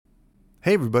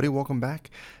Hey everybody, welcome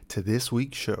back to this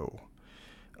week's show.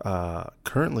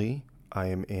 Currently, I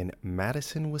am in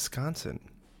Madison, Wisconsin.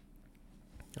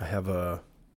 I have a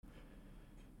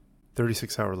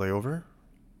 36-hour layover.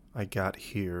 I got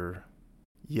here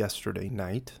yesterday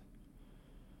night,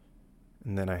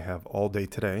 and then I have all day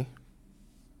today.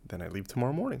 Then I leave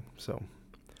tomorrow morning. So,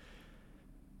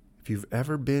 if you've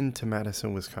ever been to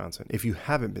Madison, Wisconsin, if you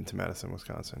haven't been to Madison,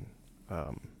 Wisconsin,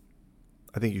 I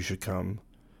think you should come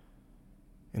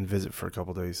and visit for a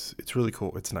couple days. It's really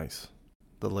cool. It's nice.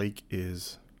 The lake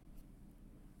is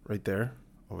right there,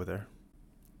 over there.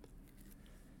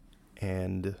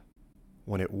 And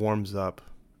when it warms up,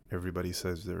 everybody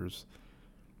says there's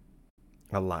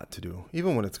a lot to do.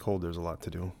 Even when it's cold, there's a lot to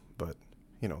do. But,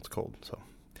 it's cold. So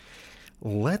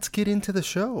let's get into the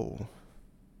show.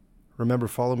 Remember,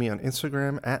 follow me on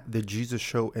Instagram at The Jesus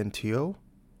Show NTO.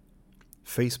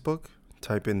 Facebook,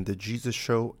 type in The Jesus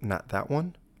Show, not that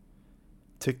one.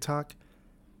 TikTok,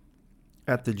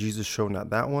 at The Jesus Show, not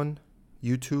that one.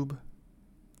 YouTube,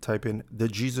 type in The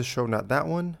Jesus Show, not that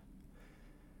one.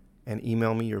 And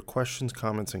email me your questions,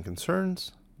 comments, and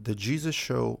concerns.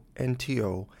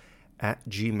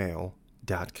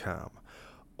 TheJesusShowNTO@gmail.com.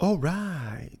 All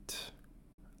right.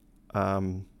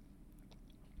 Have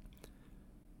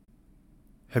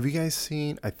you guys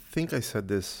seen, I think I said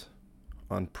this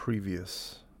on a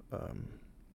previous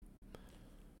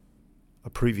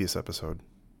episode.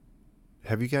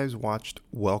 Have you guys watched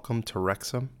Welcome to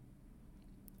Wrexham?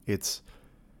 It's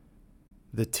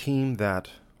the team that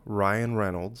Ryan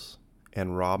Reynolds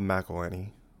and Rob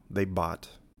McElhenney, they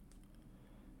bought.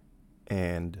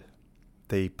 And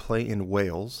they play in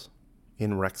Wales,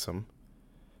 in Wrexham.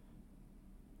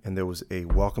 And there was a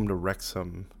Welcome to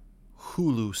Wrexham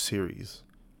Hulu series.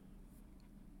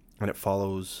 And it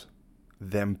follows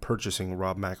them purchasing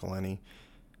Rob McElhenney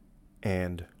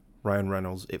and Ryan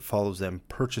Reynolds. It follows them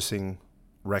purchasing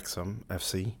Wrexham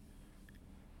FC,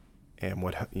 and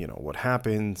what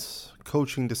happens,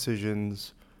 coaching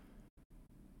decisions,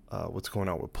 what's going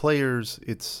on with players.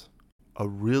 It's a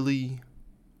really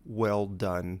well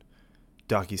done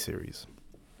docuseries.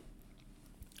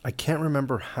 I can't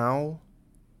remember how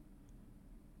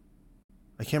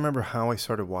I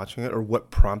started watching it or what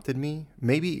prompted me.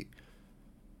 Maybe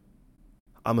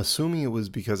I'm assuming it was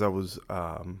because I was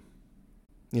I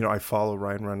follow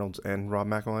Ryan Reynolds and Rob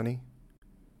McElhenney.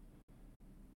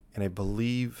 And I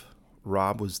believe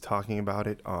Rob was talking about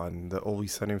it on the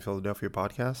Always Sunny in Philadelphia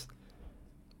podcast.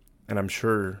 And I'm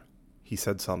sure he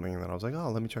said something, and then I was like, oh,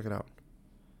 let me check it out.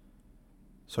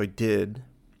 So I did.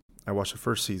 I watched the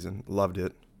first season, loved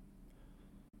it.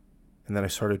 And then I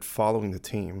started following the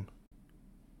team.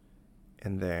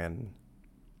 And then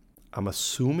I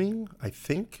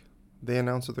think they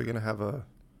announced that they're going to have a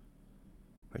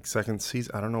second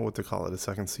season. I don't know what to call it, a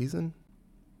second season?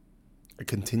 A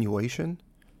continuation?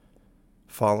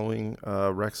 Following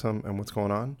Wrexham and what's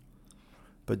going on.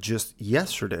 But just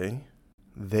yesterday,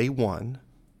 they won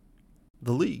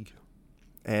the league.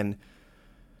 And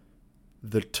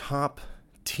the top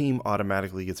team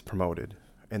automatically gets promoted.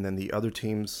 And then the other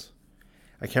teams,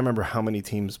 I can't remember how many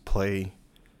teams play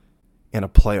in a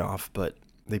playoff, but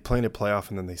they play in a playoff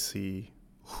and then they see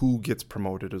who gets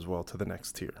promoted as well to the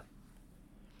next tier.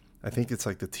 I think it's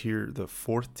like the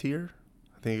fourth tier.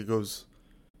 I think it goes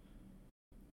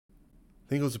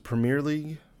the Premier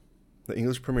League, the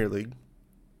English Premier League,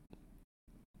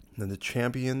 and then the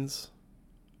Champions,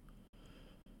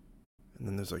 and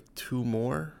then there's like two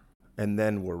more, and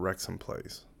then where Wrexham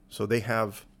plays. So they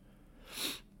have,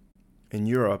 in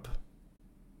Europe,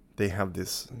 they have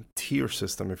this tier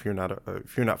system. If you're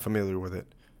not familiar with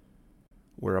it,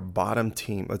 where a bottom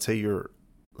team, let's say you're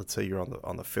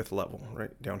on the fifth level,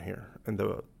 right down here, and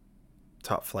the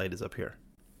top flight is up here.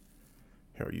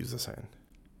 Here, I'll use this hand.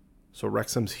 So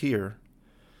Wrexham's here.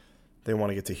 They want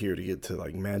to get to here to get to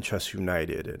like Manchester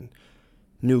United and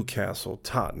Newcastle,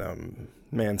 Tottenham,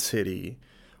 Man City,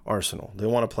 Arsenal. They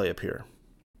want to play up here.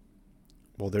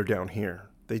 Well, they're down here.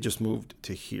 They just moved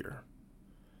to here.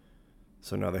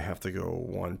 So now they have to go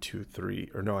 1, 2,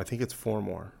 3, or no, I think it's 4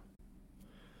 more.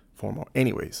 4 more.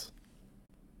 Anyways,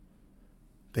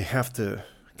 they have to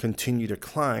continue to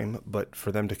climb, but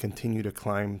for them to continue to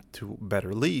climb to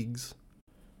better leagues,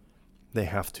 they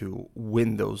have to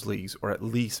win those leagues or at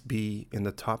least be in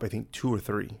the top, I think, 2 or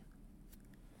 3.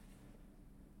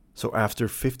 So after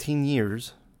 15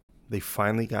 years, they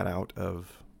finally got out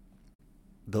of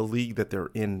the league that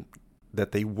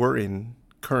they were in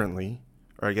currently,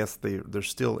 or I guess they're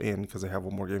still in because they have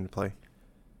one more game to play.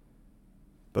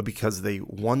 But because they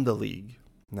won the league,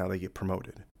 now they get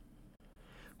promoted,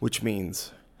 which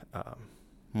means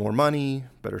more money,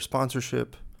 better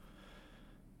sponsorship,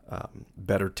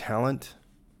 better talent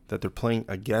that they're playing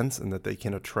against and that they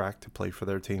can attract to play for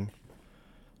their team.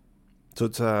 So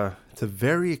it's a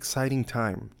very exciting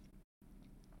time.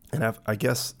 And I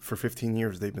guess for 15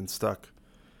 years they've been stuck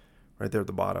right there at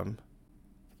the bottom.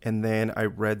 And then I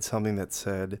read something that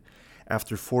said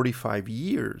after 45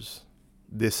 years,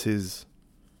 this is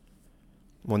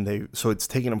when so it's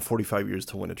taken them 45 years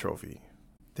to win a trophy.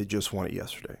 They just won it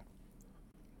yesterday.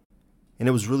 And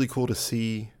it was really cool to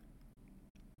see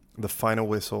the final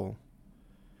whistle.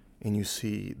 And you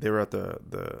see they were at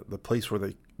the place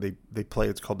where they play.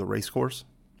 It's called the race course.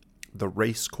 The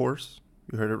race course.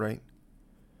 You heard it right.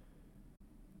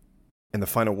 And the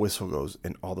final whistle goes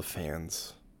and all the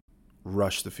fans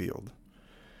rush the field.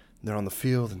 They're on the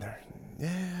field and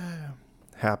they're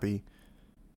happy.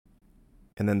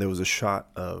 And then there was a shot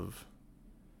of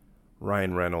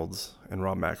Ryan Reynolds and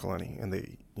Rob McElhenney, and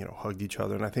they, hugged each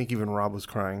other. And I think even Rob was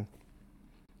crying.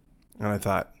 And I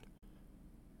thought,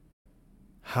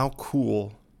 how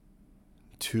cool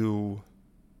to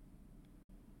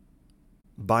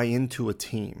buy into a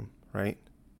team, right?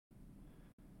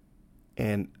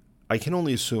 And I can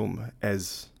only assume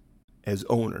as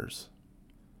owners,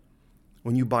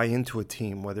 when you buy into a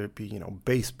team, whether it be,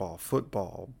 baseball,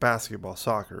 football, basketball,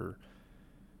 soccer,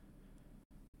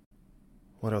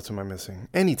 what else am I missing?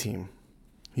 Any team.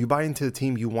 You buy into the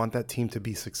team, you want that team to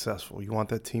be successful. You want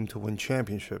that team to win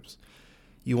championships.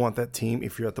 You want that team,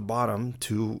 if you're at the bottom,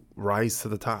 to rise to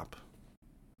the top.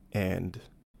 And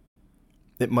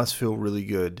it must feel really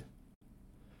good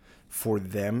for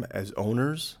them as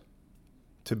owners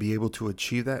to be able to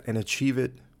achieve that and achieve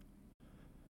it,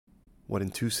 in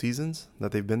 2 seasons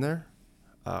that they've been there,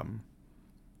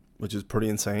 which is pretty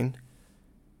insane.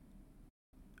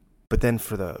 But then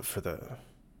for that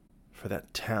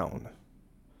town,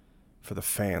 for the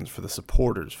fans, for the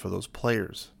supporters, for those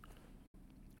players,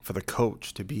 for the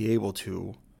coach to be able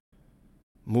to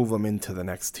move them into the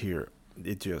next tier,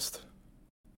 it just,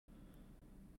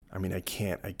 I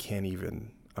can't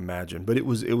even imagine. But it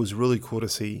was really cool to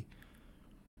see,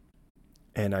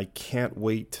 and I can't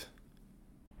wait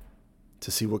to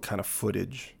see what kind of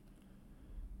footage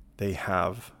they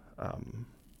have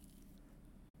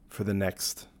for the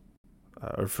next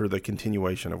or for the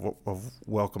continuation of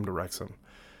Welcome to Wrexham.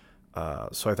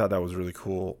 So I thought that was really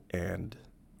cool. And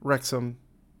Wrexham,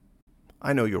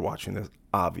 I know you're watching this,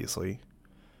 obviously.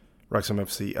 Wrexham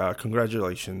FC,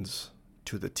 congratulations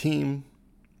to the team,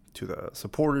 to the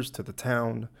supporters, to the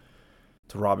town,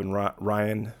 to Rob and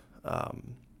Ryan.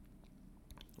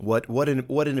 What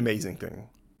an amazing thing,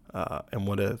 and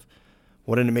what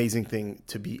an amazing thing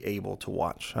to be able to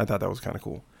watch. I thought that was kind of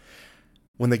cool.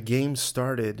 When the game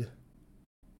started,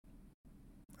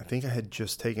 I think I had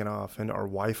just taken off, and our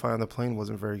Wi-Fi on the plane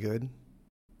wasn't very good.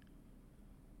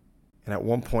 And at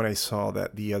one point, I saw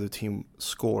that the other team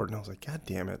scored, and I was like, God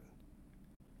damn it.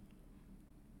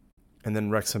 And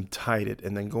then Wrexham tied it,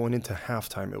 and then going into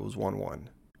halftime, it was 1-1.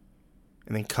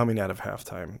 And then coming out of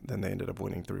halftime, then they ended up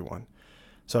winning 3-1.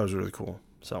 So that was really cool.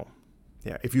 So,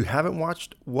 yeah, if you haven't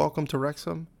watched Welcome to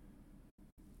Wrexham,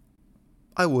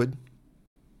 I would.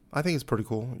 I think it's pretty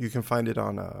cool. You can find it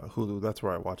on Hulu. That's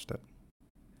where I watched it.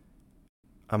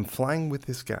 I'm flying with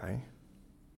this guy.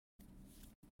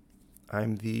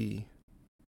 I'm the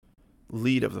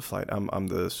lead of the flight. I'm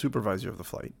the supervisor of the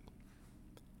flight.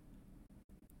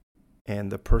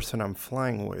 And the person I'm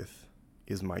flying with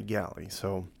is my galley.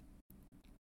 So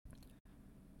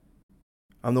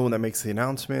I'm the one that makes the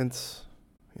announcements.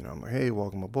 I'm like, hey,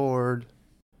 welcome aboard.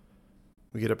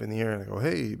 We get up in the air and I go,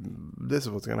 hey, this is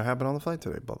what's going to happen on the flight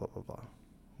today, blah, blah, blah, blah.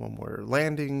 When we're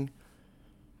landing,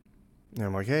 and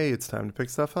I'm like, hey, it's time to pick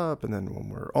stuff up. And then when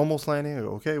we're almost landing, I go,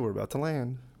 okay, we're about to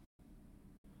land.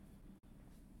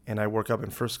 And I work up in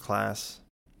first class,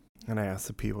 and I ask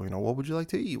the people, what would you like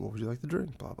to eat? What would you like to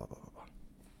drink? Blah, blah, blah, blah,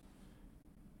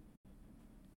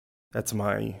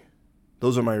 blah.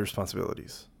 Those are my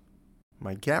responsibilities.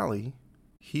 My galley,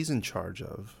 he's in charge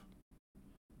of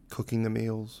cooking the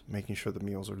meals, making sure the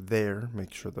meals are there,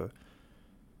 making sure the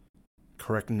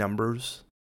correct numbers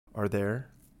are there.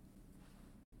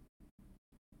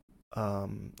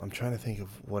 I'm trying to think of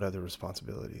what other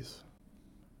responsibilities.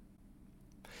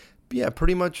 But yeah,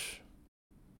 pretty much.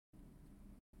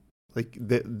 Like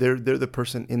they're the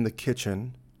person in the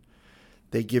kitchen.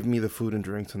 They give me the food and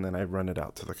drinks, and then I run it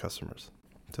out to the customers,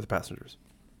 to the passengers.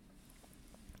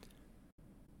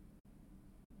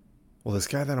 Well, this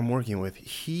guy that I'm working with,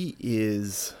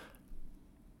 he's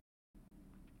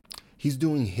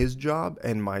doing his job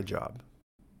and my job.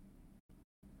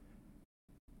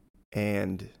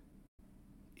 And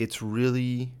it's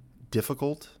really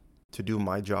difficult to do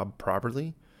my job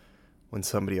properly when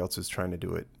somebody else is trying to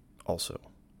do it also.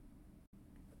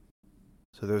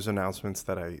 So there's announcements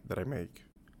that I make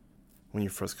when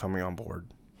you're first coming on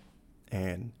board.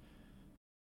 And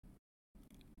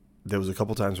there was a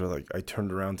couple times where like I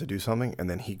turned around to do something and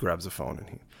then he grabs the phone and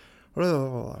he blah, blah,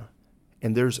 blah, blah.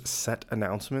 And there's set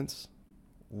announcements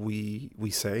we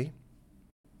say.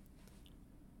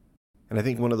 And I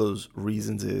think one of those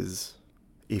reasons is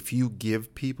if you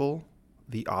give people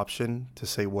the option to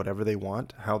say whatever they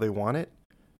want, how they want it,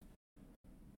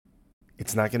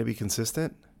 it's not going to be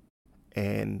consistent.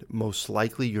 And most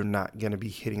likely you're not going to be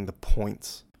hitting the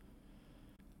points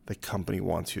the company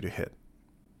wants you to hit.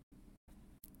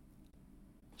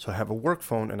 So I have a work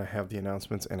phone and I have the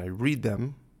announcements and I read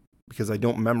them because I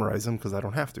don't memorize them because I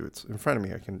don't have to. It's in front of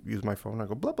me. I can use my phone. I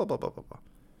go blah, blah, blah, blah, blah, blah.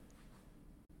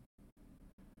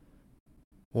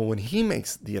 Well, when he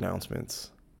makes the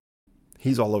announcements,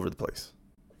 he's all over the place.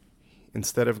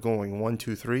 Instead of going 1,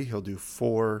 2, 3, he'll do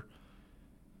 4,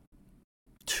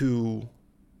 2.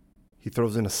 He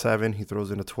throws in a 7. He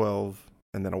throws in a 12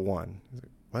 and then a 1. He's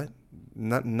like, what?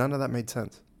 None of that made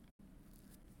sense.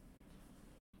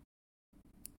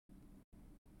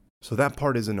 So that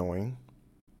part is annoying.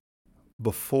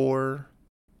 Before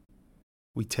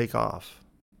we take off,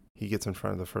 he gets in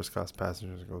front of the first class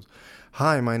passengers and goes,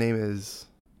 hi, my name is,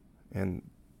 and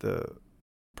the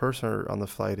person on the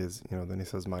flight is, then he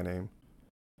says my name.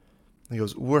 He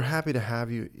goes, we're happy to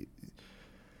have you.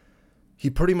 He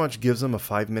pretty much gives them a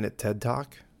 5-minute TED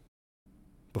Talk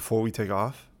before we take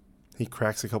off. He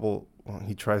tries to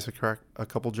crack a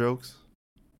couple jokes.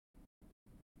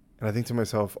 And I think to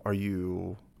myself, are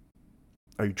you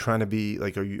trying to be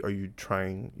like, are you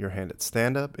trying your hand at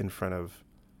stand up in front of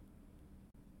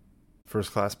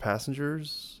first class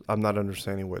passengers? I'm not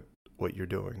understanding what you're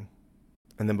doing.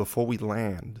 And then before we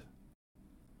land,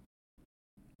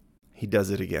 he does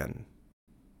it again.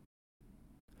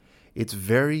 It's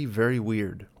very, very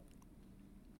weird.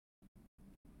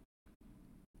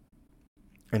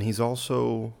 And he's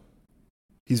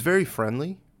very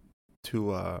friendly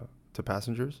to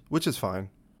passengers, which is fine.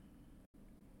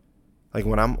 Like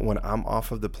when I'm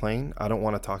off of the plane, I don't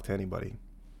want to talk to anybody.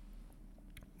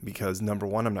 Because number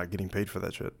one, I'm not getting paid for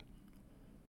that shit.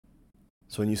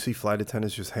 So when you see flight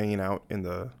attendants just hanging out in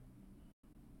the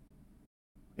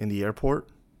airport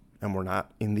and we're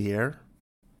not in the air,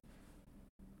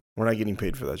 we're not getting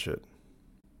paid for that shit.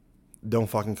 Don't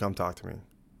fucking come talk to me.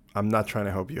 I'm not trying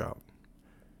to help you out.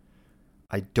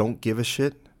 I don't give a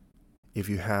shit if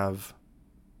you have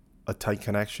a tight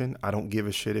connection. I don't give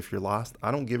a shit if you're lost.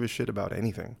 I don't give a shit about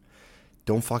anything.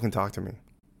 Don't fucking talk to me.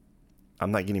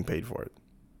 I'm not getting paid for it.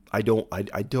 I don't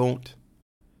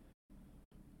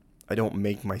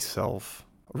make myself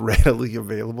readily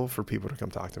available for people to come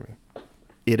talk to me.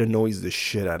 It annoys the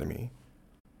shit out of me.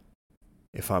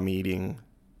 If I'm eating,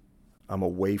 I'm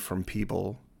away from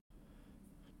people,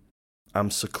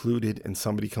 I'm secluded, and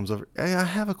somebody comes over. Hey, I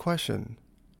have a question.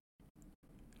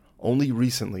 Only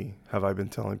recently have I been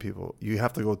telling people, you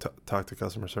have to go talk to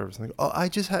customer service. And they go, oh, I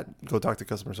just had go talk to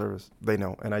customer service. They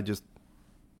know.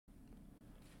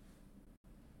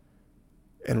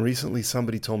 And recently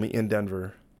somebody told me in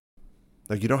Denver,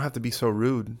 like, you don't have to be so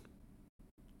rude.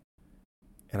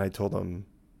 And I told them,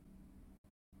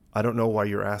 I don't know why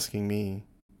you're asking me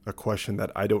a question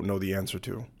that I don't know the answer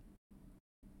to.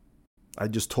 I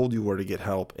just told you where to get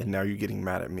help, and now you're getting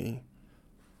mad at me.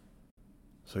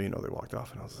 So, they walked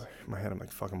off, and I was like, in my head, I'm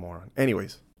like, fucking moron.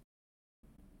 Anyways.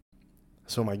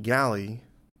 So my galley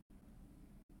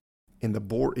in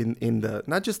the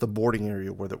not just the boarding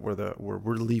area where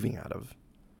we're leaving out of,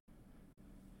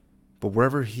 but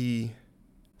wherever he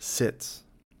sits,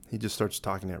 he just starts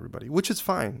talking to everybody, which is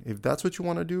fine. If that's what you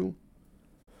want to do,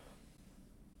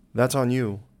 that's on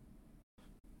you.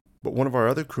 But one of our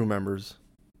other crew members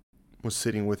was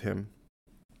sitting with him,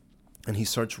 and he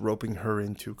starts roping her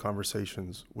into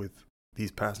conversations with these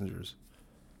passengers,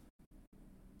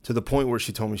 to the point where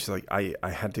she told me, she's like, I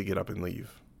had to get up and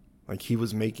leave. Like, he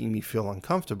was making me feel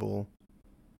uncomfortable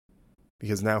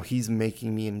because now he's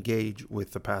making me engage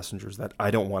with the passengers that I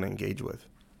don't want to engage with.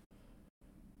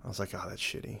 I was like, oh, that's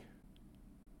shitty.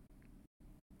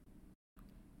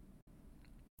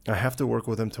 I have to work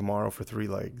with him tomorrow for 3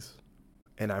 legs,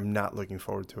 and I'm not looking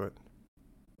forward to it.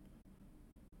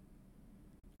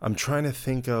 I'm trying to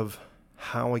think of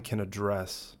how I can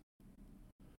address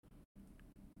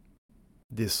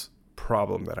this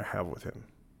problem that I have with him,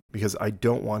 because I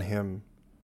don't want him.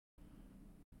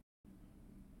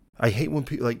 I hate when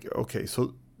people okay,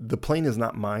 so the plane is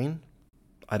not mine.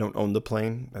 I don't own the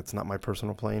plane. That's not my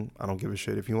personal plane. I don't give a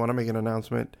shit. If you want to make an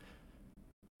announcement,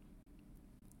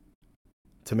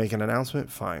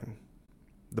 fine.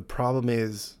 The problem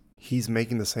is he's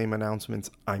making the same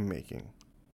announcements I'm making.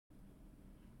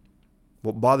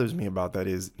 What bothers me about that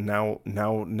is now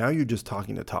you're just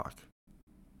talking to talk.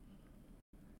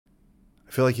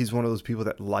 I feel like he's one of those people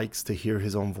that likes to hear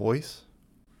his own voice.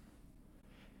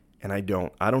 And I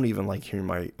don't even like hearing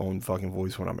my own fucking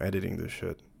voice when I'm editing this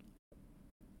shit.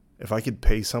 If I could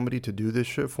pay somebody to do this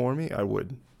shit for me, I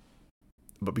would.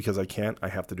 But because I can't, I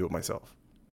have to do it myself.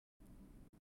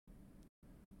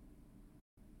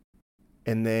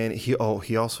 And then he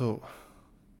also,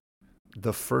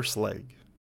 the first leg,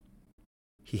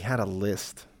 he had a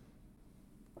list.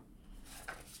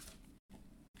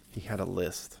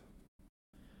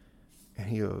 And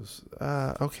he goes,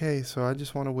 okay, so I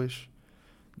just want to wish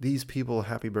these people a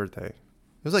happy birthday.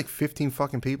 It was like 15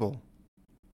 fucking people.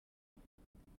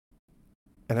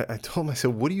 And I told him, I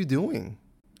said, what are you doing?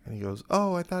 And he goes,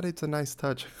 oh, I thought it's a nice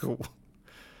touch. I go,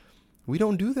 we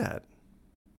don't do that.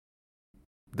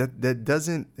 That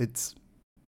doesn't,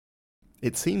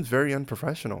 it seems very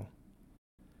unprofessional.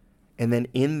 And then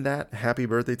in that happy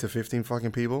birthday to 15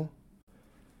 fucking people,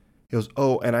 he goes,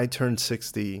 oh, and I turned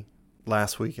 60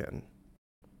 last weekend.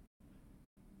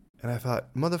 And I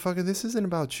thought, motherfucker, this isn't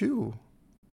about you.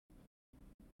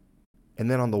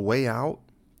 And then on the way out,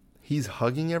 he's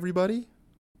hugging everybody,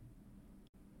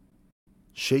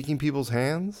 shaking people's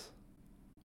hands,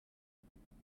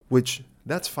 which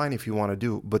that's fine if you want to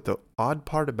do. But the odd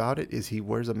part about it is he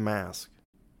wears a mask.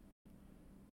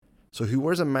 So he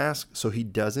wears a mask so he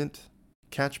doesn't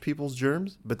catch people's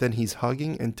germs, but then he's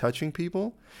hugging and touching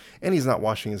people, and he's not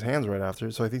washing his hands right after.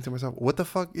 So I think to myself, what the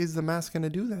fuck is the mask going to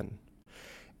do then?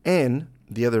 And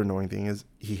the other annoying thing is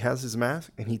he has his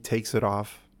mask and he takes it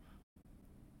off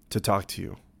to talk to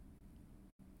you.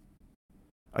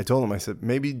 I told him, I said,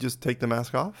 maybe just take the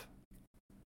mask off.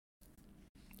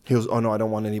 He goes, oh no, I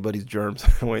don't want anybody's germs.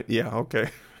 I went, yeah,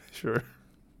 okay, sure.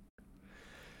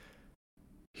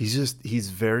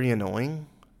 He's very annoying.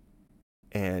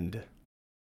 And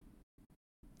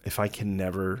if I can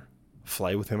never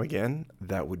fly with him again,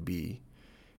 that would be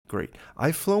great.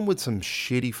 I've flown with some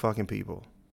shitty fucking people.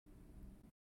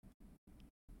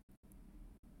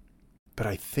 But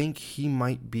I think he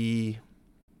might be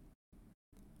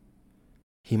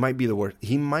the worst.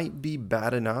 He might be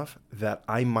bad enough that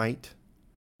I might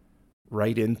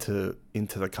write into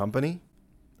the company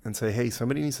and say, hey,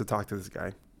 somebody needs to talk to this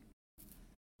guy.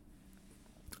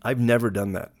 I've never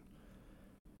done that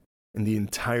in the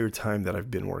entire time that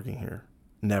I've been working here.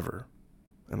 Never.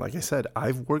 And like I said,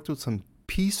 I've worked with some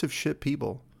piece of shit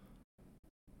people.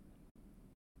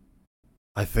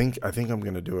 I think I'm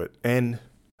going to do it. And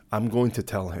I'm going to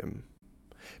tell him,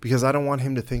 because I don't want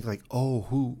him to think like, oh,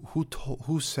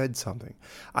 who said something.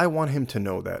 I want him to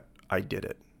know that I did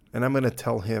it. And I'm going to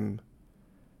tell him,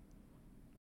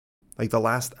 like the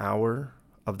last hour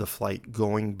of the flight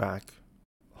going back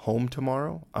home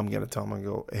tomorrow, I'm going to tell him, I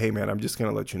go, hey man, I'm just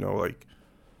going to let you know, like,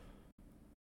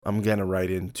 I'm going to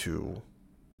write into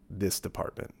this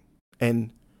department.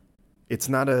 And it's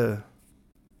not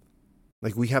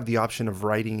like we have the option of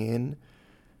writing in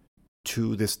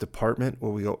to this department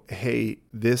where we go, hey,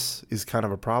 this is kind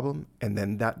of a problem. And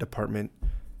then that department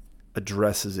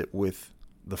addresses it with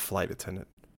the flight attendant.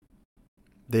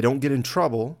 They don't get in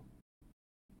trouble.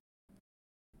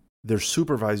 Their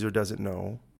supervisor doesn't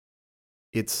know.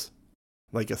 It's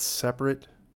like a separate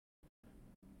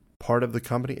part of the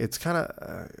company. It's kind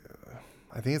of,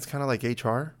 I think it's kind of like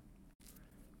HR,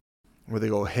 where they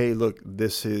go, hey, look,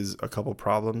 this is a couple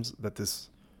problems that this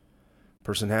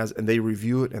person has, and they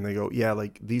review it and they go, yeah,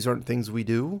 like these aren't things we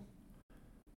do.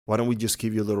 Why don't we just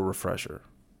give you a little refresher?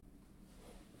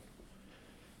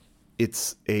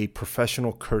 It's a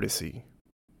professional courtesy.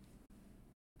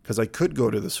 Because I could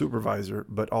go to the supervisor,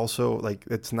 but also like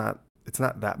it's not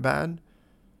that bad.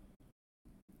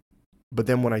 But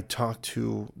then when I talked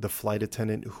to the flight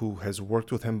attendant who has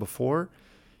worked with him before,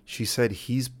 she said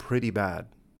he's pretty bad.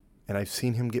 And I've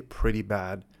seen him get pretty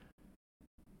bad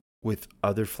with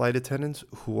other flight attendants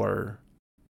who are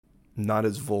not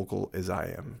as vocal as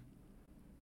I am.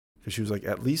 Because she was like,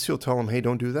 at least you'll tell them, hey,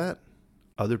 don't do that.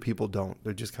 Other people don't.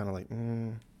 They're just kind of like,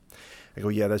 I go,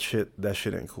 yeah, that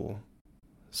shit ain't cool.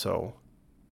 So,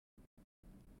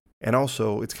 and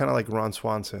also it's kind of like Ron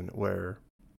Swanson, where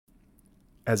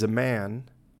as a man,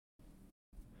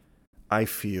 I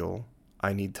feel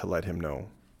I need to let him know,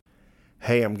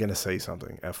 hey, I'm going to say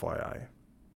something, FYI.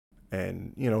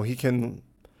 And, you know, he can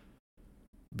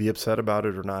be upset about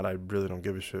it or not. I really don't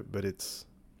give a shit, but it's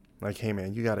like, hey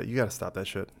man, you gotta stop that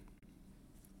shit.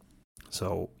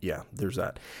 So yeah, there's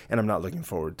that. And I'm not looking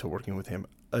forward to working with him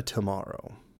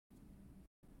tomorrow.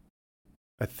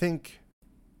 I think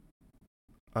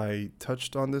I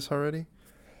touched on this already.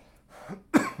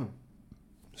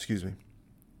 Excuse me.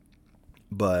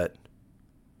 But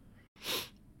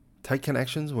tight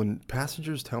connections, when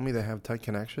passengers tell me they have tight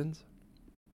connections,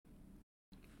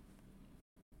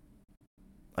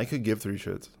 I could give three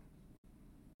shits.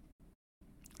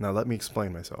 Now let me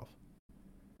explain myself.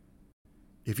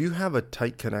 If you have a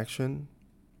tight connection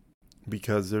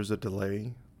because there's a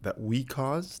delay that we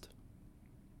caused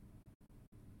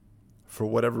for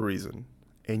whatever reason,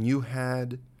 and you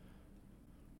had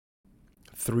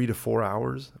 3 to 4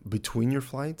 hours between your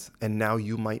flights, and now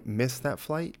you might miss that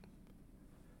flight,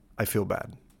 I feel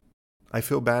bad. I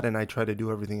feel bad, and I try to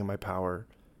do everything in my power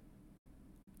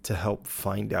to help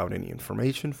find out any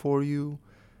information for you.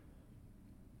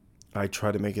 I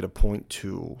try to make it a point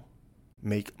to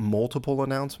make multiple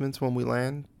announcements when we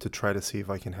land to try to see if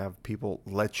I can have people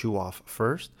let you off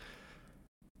first.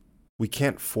 We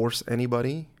can't force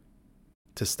anybody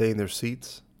to stay in their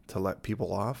seats to let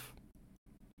people off.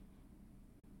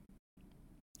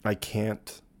 I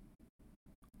can't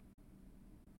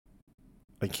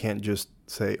just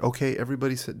say, okay,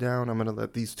 everybody sit down. I'm going to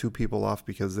let these 2 people off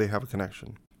because they have a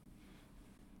connection.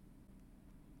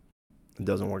 It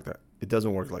doesn't work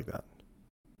like that.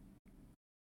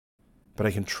 But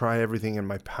I can try everything in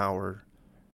my power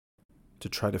to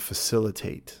try to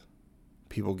facilitate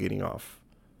people getting off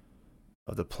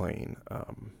of the plane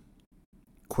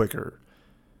quicker.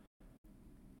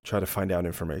 Try to find out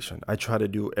information. I try to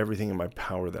do everything in my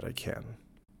power that I can.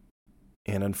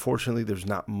 And unfortunately, there's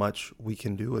not much we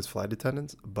can do as flight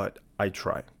attendants, but I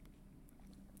try.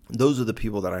 Those are the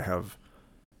people that I have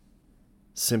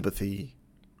sympathy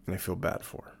and I feel bad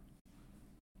for.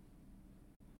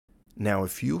 Now,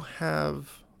 if you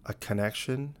have a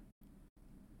connection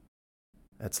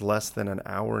that's less than an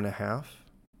hour and a half,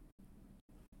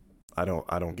 I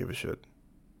don't give a shit.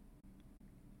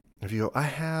 If you go, I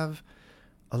have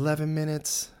 11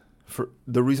 minutes. For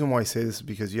the reason why I say this is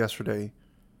because yesterday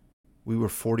we were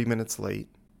 40 minutes late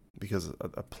because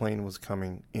a plane was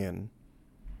coming in.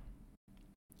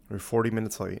 We were 40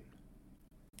 minutes late.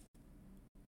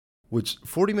 Which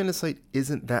 40 minutes late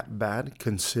isn't that bad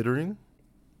considering.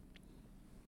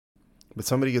 But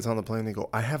somebody gets on the plane and they go,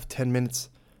 I have 10 minutes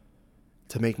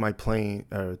to make my plane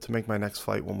to make my next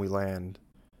flight when we land.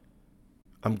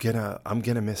 I'm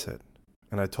gonna miss it.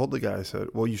 And I told the guy, I said,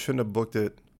 well, you shouldn't have booked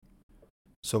it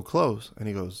so close. And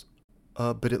he goes,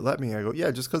 but it let me. I go,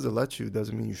 yeah, just because it lets you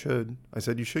doesn't mean you should. I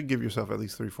said, you should give yourself at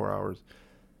least 3-4 hours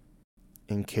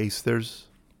in case there's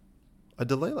a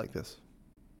delay like this.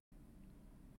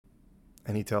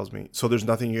 And he tells me, so there's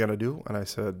nothing you're going to do? And I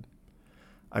said,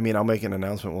 I mean, I'll make an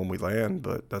announcement when we land,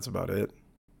 but that's about it.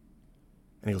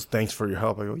 And he goes, thanks for your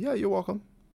help. I go, yeah, you're welcome.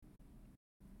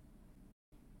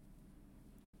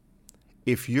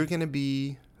 If you're going to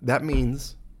be, that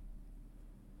means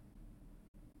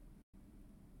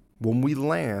when we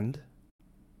land,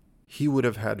 he would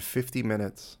have had 50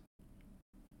 minutes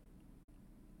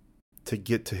to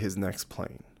get to his next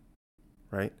plane,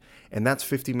 right? And that's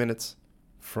 50 minutes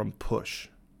from push.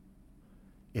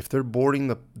 If they're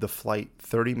boarding the flight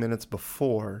 30 minutes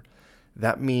before,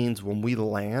 that means when we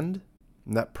land,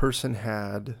 that person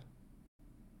had,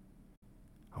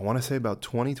 I want to say about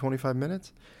 20, 25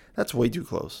 minutes. That's way too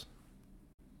close.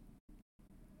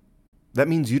 That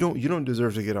means you don't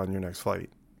deserve to get on your next flight.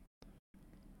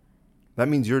 That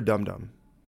means you're dumb.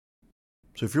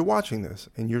 So if you're watching this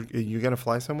and you're going to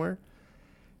fly somewhere,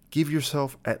 give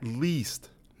yourself at least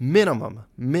minimum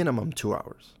 2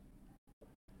 hours.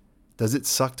 Does it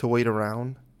suck to wait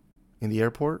around in the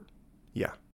airport?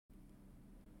 Yeah.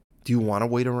 Do you want to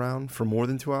wait around for more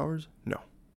than 2 hours? No.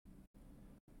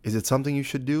 Is it something you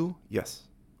should do? Yes.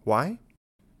 Why?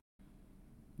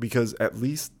 Because at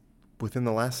least within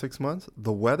the last 6 months,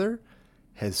 the weather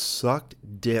has sucked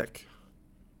dick.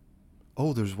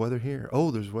 Oh, there's weather here. Oh,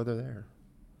 there's weather there.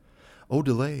 Oh,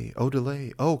 delay.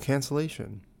 Oh,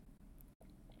 cancellation.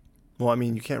 Well, I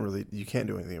mean, you can't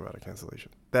do anything about a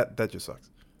cancellation. That just sucks.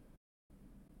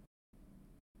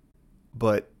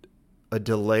 But a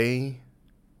delay,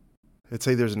 let's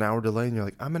say there's an hour delay and you're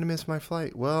like, I'm going to miss my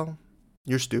flight. Well,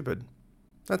 you're stupid.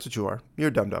 That's what you are. You're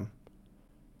dumb.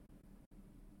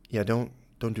 Yeah, don't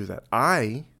do that.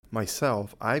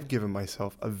 I've given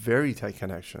myself a very tight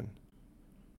connection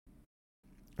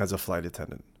as a flight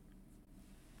attendant.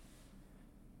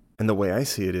 And the way I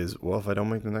see it is, well, if I don't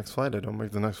make the next flight, I don't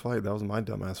make the next flight. That was my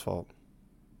dumbass fault.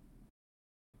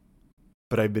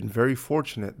 But I've been very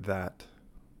fortunate that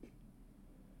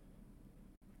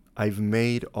I've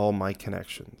made all my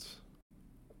connections.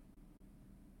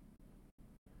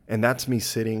 And that's me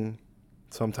sitting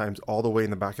sometimes all the way in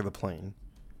the back of the plane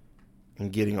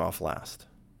and getting off last.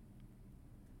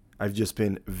 I've just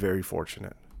been very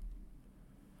fortunate.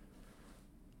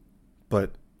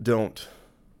 But don't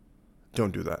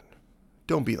do that.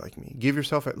 Don't be like me. Give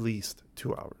yourself at least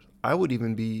 2 hours. I would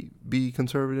even be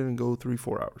conservative and go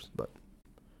 3-4 hours. But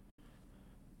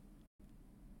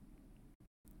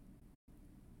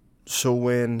so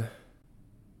when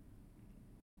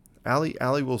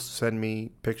Allie will send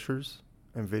me pictures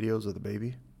and videos of the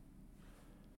baby.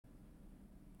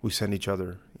 We send each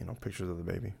other, pictures of the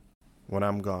baby. When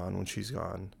I'm gone, when she's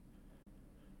gone,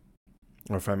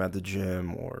 or if I'm at the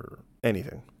gym or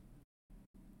anything.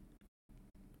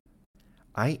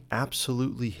 I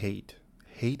absolutely hate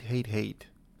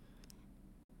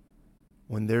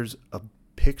when there's a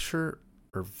picture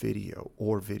or video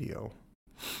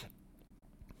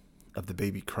of the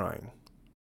baby crying.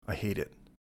 I hate it.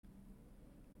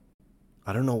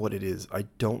 I don't know what it is. I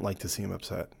don't like to see him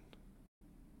upset.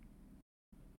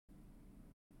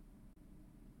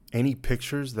 Any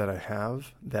pictures that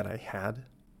I had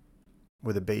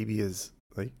where the baby is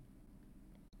like,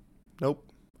 nope,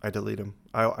 I delete them.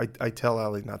 I tell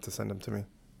Allie not to send them to me.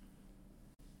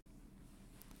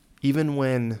 Even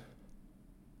when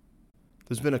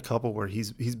there's been a couple where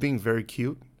he's being very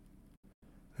cute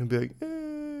and be like,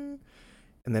 and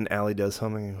then Allie does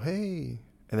something, hey,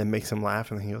 and then makes him laugh,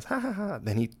 and then he goes, ha ha ha.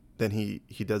 Then he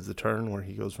does the turn where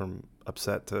he goes from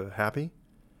upset to happy.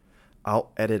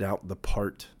 I'll edit out the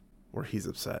part where he's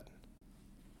upset.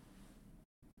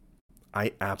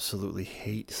 I absolutely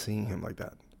hate seeing him like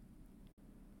that.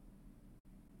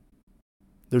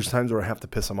 There's times where I have to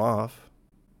piss him off.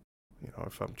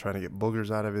 If I'm trying to get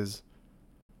boogers out of his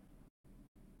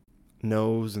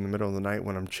nose in the middle of the night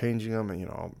when I'm changing him, and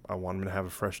I want him to have a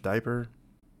fresh diaper.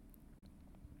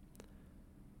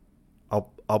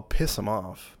 I'll piss him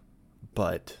off,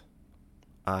 but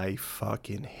I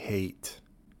fucking hate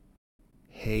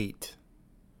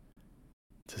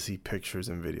to see pictures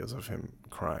and videos of him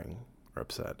crying or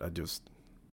upset. And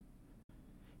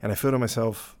I feel to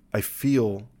myself, I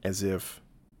feel as if,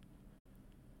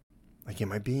 like,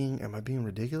 am I being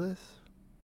ridiculous?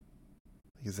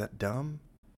 Like, is that dumb?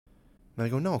 And I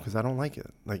go, no, because I don't like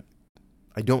it. Like,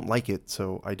 I don't like it,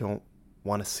 so I don't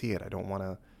want to see it. I don't want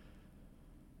to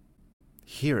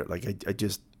hear it. Like,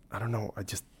 I don't know. I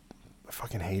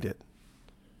fucking hate it.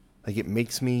 Like, it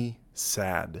makes me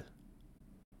sad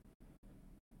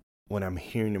when I'm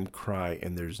hearing him cry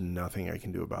and there's nothing I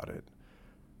can do about it.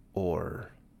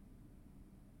 Or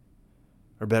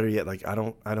better yet, like, I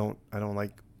don't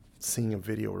like seeing a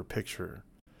video or picture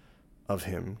of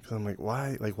him, because I'm like,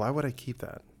 why would I keep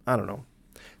that? I don't know.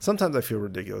 Sometimes I feel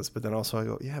ridiculous, but then also I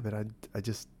go, yeah, but I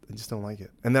just don't like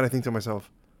it. And then I think to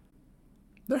myself,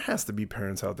 there has to be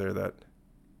parents out there that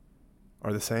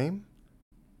are the same.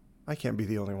 I can't be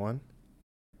the only one.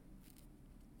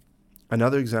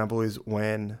 Another example is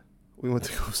when we went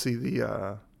to go see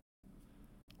when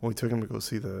we took him to go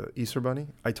see the Easter Bunny.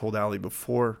 I told Allie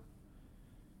before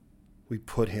we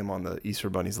put him on the Easter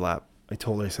Bunny's lap, I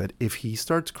said, if he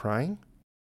starts crying,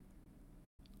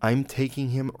 I'm taking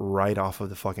him right off of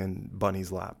the fucking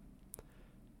bunny's lap.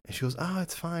 And she goes,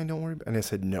 it's fine, don't worry. And I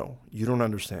said, no, you don't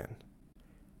understand.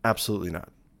 Absolutely not.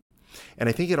 And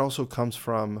I think it also comes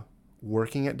from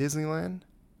working at Disneyland,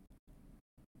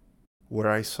 where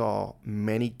I saw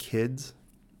many kids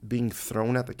being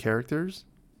thrown at the characters,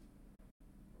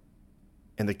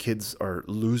 and the kids are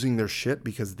losing their shit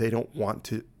because they don't want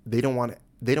to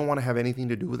have anything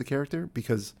to do with the character,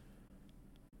 because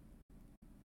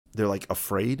they're like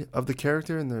afraid of the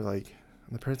character, and they're like,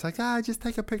 and the parents are like, just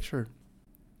take a picture.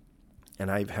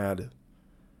 And I've had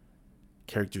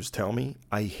characters tell me,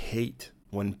 I hate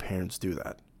when parents do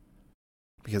that,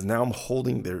 because now I'm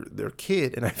holding their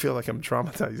kid, and I feel like I'm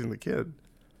traumatizing the kid,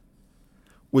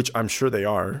 which I'm sure they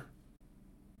are.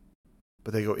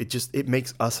 But they go, it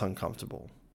makes us uncomfortable.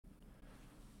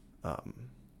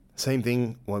 Same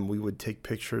thing when we would take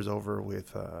pictures over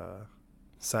with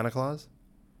Santa Claus.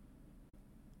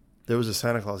 There was a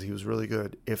Santa Claus, he was really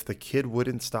good. If the kid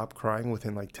wouldn't stop crying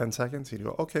within like 10 seconds, he'd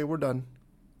go, okay, we're done.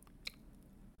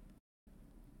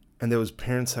 And there was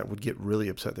parents that would get really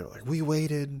upset. They were like, we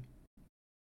waited.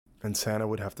 And Santa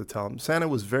would have to tell them. Santa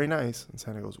was very nice. And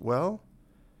Santa goes, well,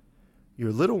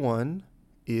 your little one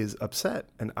is upset,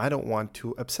 and I don't want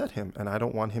to upset him, and I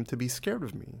don't want him to be scared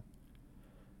of me.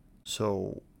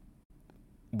 So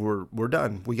we're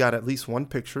done. We got at least one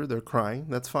picture. They're crying.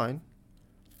 That's fine.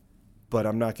 But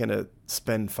I'm not going to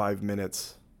spend 5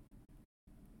 minutes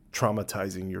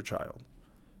traumatizing your child.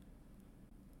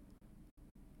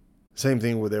 Same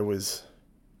thing where there was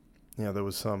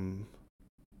some,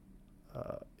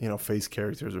 face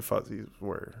characters or fuzzies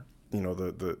where,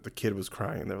 the kid was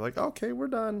crying. They're like, okay, we're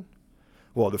done.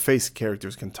 Well, the face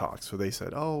characters can talk. So they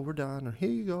said, oh, we're done. Or here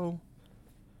you go.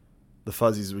 the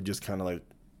fuzzies would just kind of like,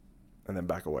 and then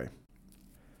back away.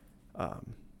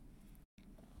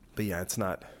 But yeah, it's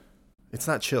not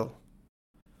chill.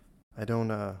 I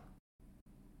don't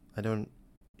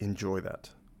enjoy that.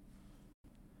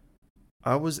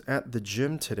 I was at the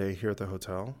gym today here at the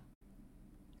hotel,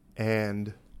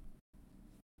 and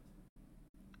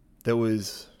there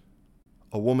was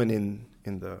a woman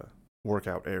in the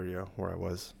workout area where I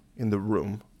was in the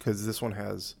room, because this one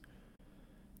has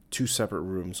two separate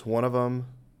rooms. One of them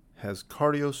has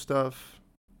cardio stuff,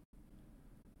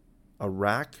 a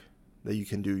rack that you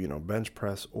can do, bench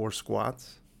press or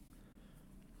squats.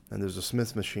 And there's a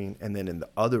Smith machine. And then in the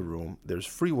other room, there's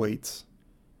free weights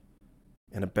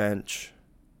and a bench.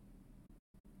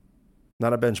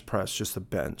 Not a bench press, just a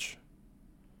bench.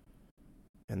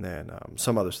 And then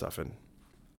some other stuff in.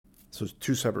 So it's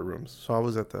two separate rooms. So I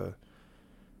was at the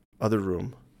other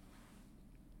room.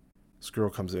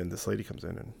 This lady comes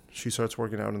in, and she starts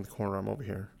working out in the corner. I'm over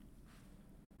here.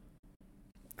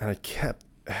 And I kept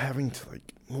having to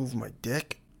move my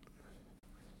dick.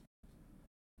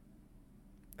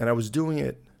 And I was doing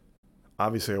it.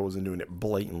 Obviously, I wasn't doing it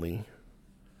blatantly.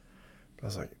 But I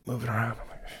was moving around.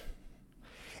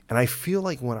 And I feel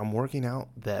like when I'm working out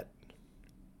that,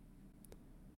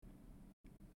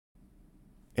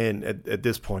 and at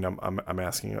this point, I'm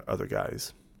asking other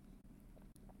guys,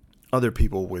 other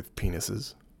people with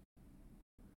penises,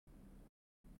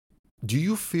 do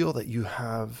you feel that you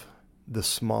have the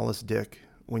smallest dick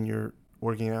when you're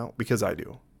working out? Because I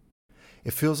do.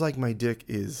 It feels like my dick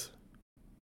is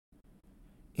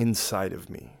inside of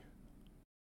me.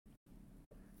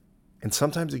 And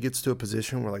sometimes it gets to a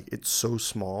position where it's so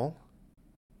small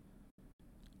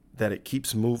that it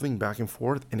keeps moving back and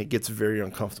forth, and it gets very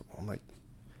uncomfortable. And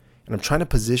I'm trying to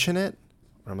position it.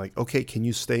 I'm okay, can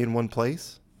you stay in one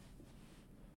place?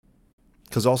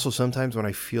 Because also sometimes when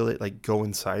I feel it go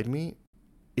inside me,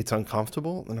 it's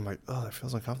uncomfortable. And I'm oh, that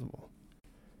feels uncomfortable.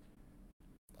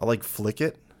 I'll flick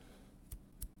it.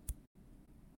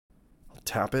 I'll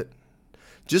tap it.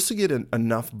 Just to get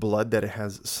enough blood that it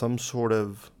has some sort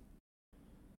of,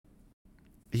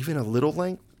 even a little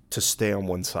length, to stay on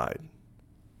one side.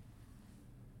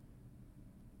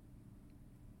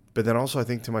 But then also I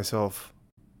think to myself,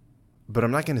 but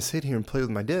I'm not going to sit here and play with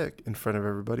my dick in front of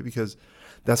everybody, because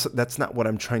that's not what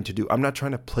I'm trying to do. I'm not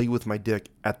trying to play with my dick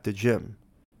at the gym.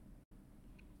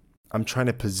 I'm trying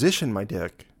to position my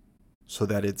dick so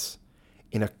that it's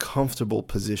in a comfortable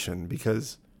position,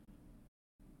 because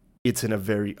it's in a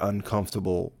very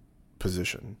uncomfortable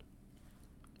position.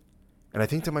 And I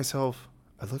think to myself,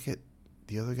 I look at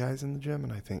the other guys in the gym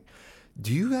and I think,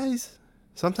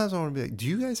 sometimes I want to be do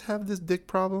you guys have this dick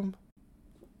problem?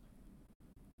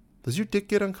 Does your dick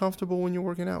get uncomfortable when you're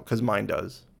working out? Because mine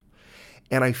does.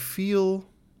 And I feel,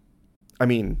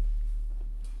 the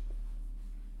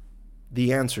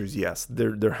answer is yes.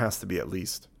 There has to be at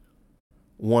least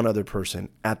one other person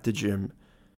at the gym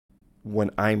when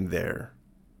I'm there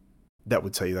that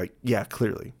would say yeah,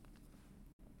 clearly.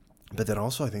 But then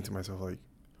also I think to myself,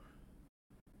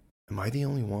 am I the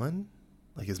only one?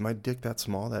 Is my dick that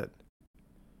small that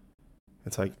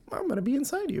it's I'm going to be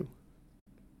inside you?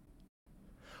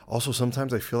 Also,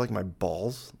 sometimes I feel like my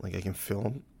balls, I can feel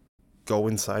them go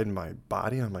inside my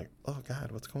body. And I'm oh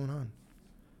God, what's going on?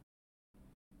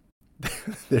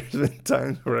 There's been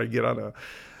times where I get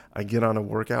on a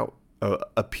workout,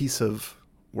 a piece of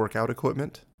workout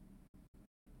equipment.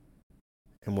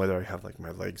 And whether I have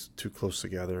my legs too close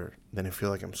together, then I feel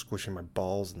like I'm squishing my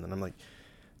balls. And then I'm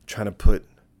trying to put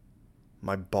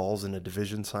my balls in a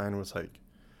division sign where it's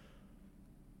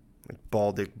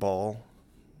ball, dick, ball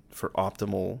for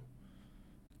optimal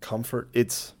comfort.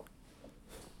 It's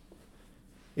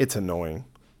annoying.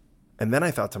 And then I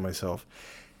thought to myself,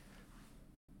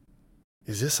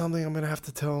 is this something I'm going to have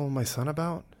to tell my son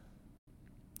about?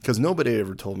 Because nobody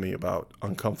ever told me about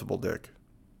uncomfortable dick.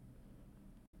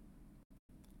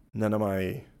 None of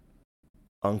my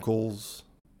uncles,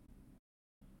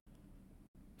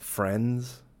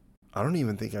 friends. I don't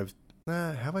even think I've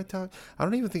talked? I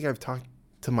don't even think I've talked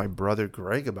to my brother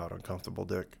Greg about uncomfortable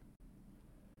dick.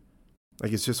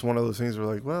 It's just one of those things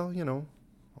where well, I'll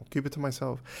keep it to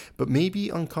myself. But maybe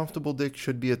uncomfortable dick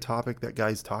should be a topic that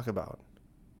guys talk about.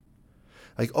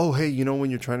 Oh, hey, when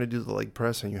you're trying to do the leg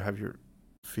press and you have your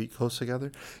feet close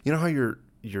together, you know how your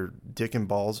dick and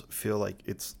balls feel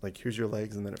it's here's your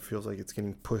legs, and then it feels like it's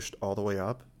getting pushed all the way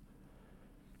up,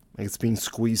 it's being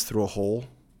squeezed through a hole,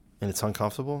 and it's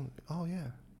uncomfortable. Oh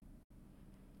yeah.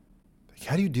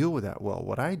 How do you deal with that? Well,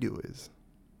 what I do is,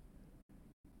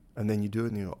 and then you do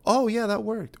it and you go, oh yeah, that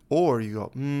worked. Or you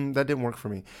go, that didn't work for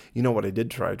me. You know what I did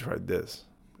try? I tried this.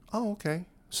 Oh, okay.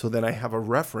 So then I have a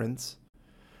reference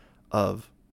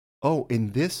of, oh,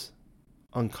 in this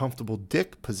uncomfortable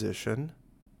dick position,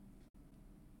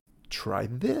 try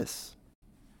this.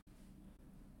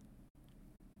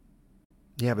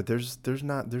 Yeah, but there's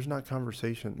not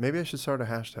conversation. Maybe I should start a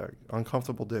hashtag.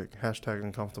 Uncomfortable dick. Hashtag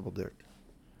uncomfortable dick.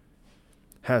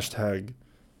 Hashtag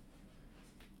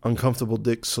uncomfortable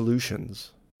dick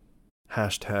solutions.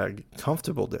 Hashtag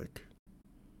comfortable dick.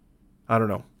 I don't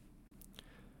know.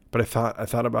 But I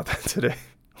thought about that today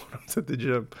when I was at the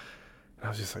gym. And I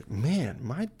was just like, man,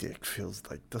 my dick feels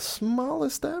like the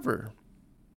smallest ever.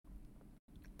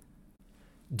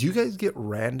 Do you guys get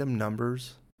random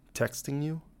numbers texting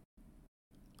you?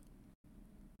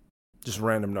 Just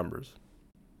random numbers.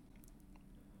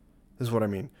 This is what I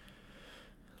mean.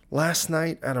 Last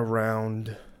night at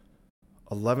around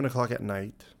 11 o'clock at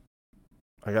night,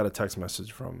 I got a text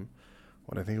message from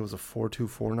what I think it was a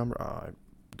 424 number. I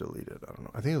deleted it. I don't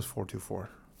know. I think it was 424.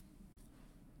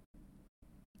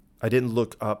 I didn't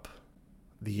look up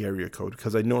the area code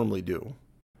because I normally do,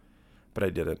 but I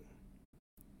didn't.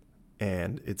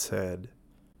 And it said,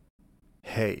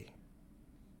 hey.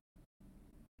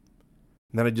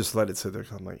 And then I just let it sit there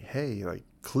because I'm like, hey, like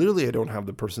clearly I don't have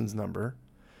the person's number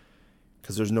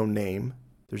because there's no name.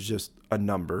 There's just a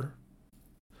number.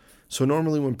 So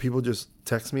normally when people just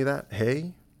text me that,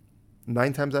 hey,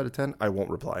 9 times out of 10, I won't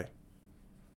reply.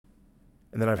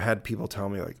 And then I've had people tell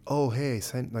me like, oh, hey,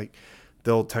 like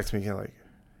they'll text me again like,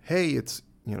 hey, it's,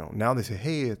 now they say,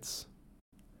 hey, it's.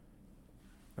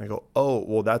 I go, oh,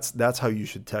 well, that's how you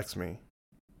should text me.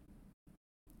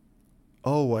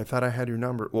 Oh, I thought I had your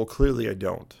number. Well, clearly I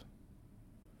don't.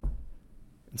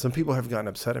 And some people have gotten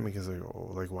upset at me because they go,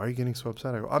 oh, like, why are you getting so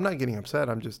upset? I go, I'm not getting upset.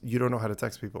 You don't know how to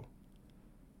text people.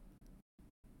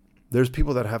 There's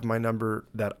people that have my number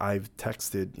that I've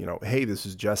texted, hey, this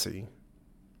is Jesse.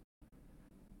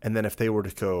 And then if they were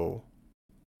to go,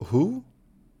 who?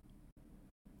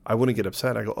 I wouldn't get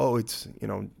upset. I go, oh, it's,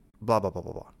 blah, blah, blah,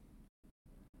 blah, blah.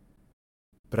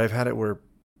 But I've had it where,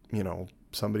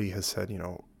 somebody has said,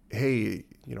 hey,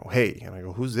 hey. And I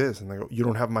go, who's this? And they go, you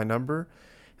don't have my number?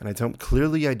 And I tell them,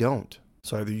 clearly I don't.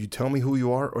 So either you tell me who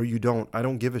you are or you don't. I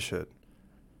don't give a shit.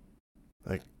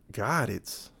 Like, God,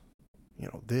 it's,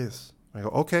 this. I go,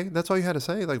 okay, that's all you had to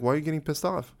say. Like, why are you getting pissed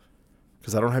off?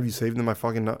 Because I don't have you saved in my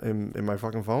fucking in my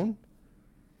fucking phone?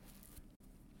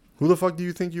 Who the fuck do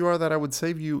you think you are that I would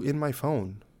save you in my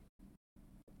phone?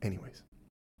 Anyways.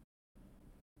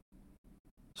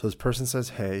 So this person says,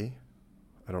 hey.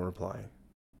 I don't reply.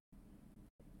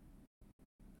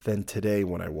 Then today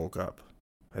when I woke up,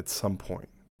 at some point,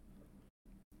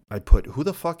 I put, who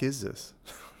the fuck is this?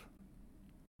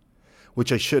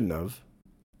 Which I shouldn't have.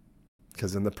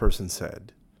 Because then the person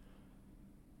said,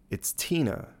 it's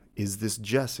Tina. Is this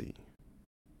Jesse?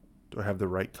 Do I have the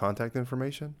right contact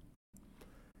information?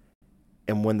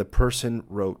 And when the person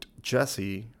wrote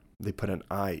Jesse, they put an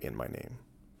I in my name.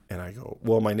 And I go,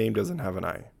 well, my name doesn't have an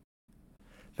I.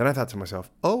 Then I thought to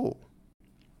myself, oh,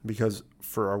 because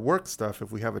for our work stuff,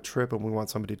 if we have a trip and we want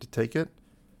somebody to take it,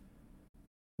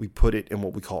 we put it in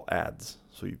what we call ads.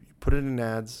 So you put it in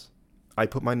ads. I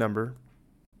put my number.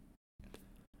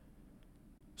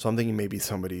 So I'm thinking maybe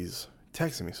somebody's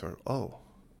texting me. So, oh.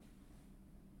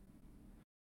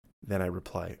 Then I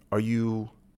reply, are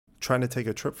you trying to take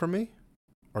a trip from me?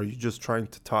 Or are you just trying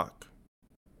to talk?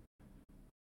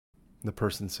 The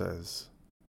person says,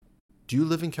 do you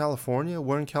live in California?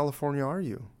 Where in California are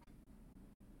you?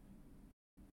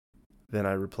 Then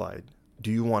I replied,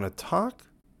 do you want to talk?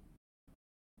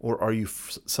 Or are you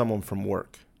someone from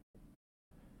work?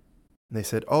 And they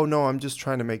said, oh, no, I'm just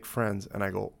trying to make friends. And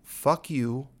I go, fuck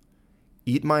you,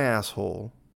 eat my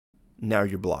asshole, now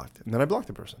you're blocked. And then I blocked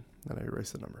the person. Then I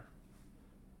erased the number.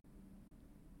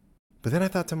 But then I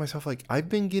thought to myself, like, I've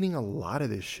been getting a lot of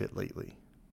this shit lately.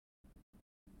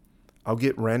 I'll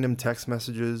get random text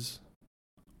messages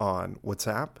on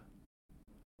WhatsApp.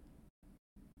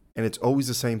 And it's always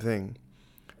the same thing.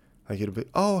 Like it'll be,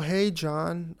 oh, hey,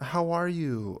 John, how are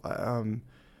you?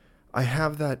 I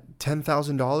have that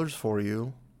 $10,000 for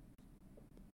you.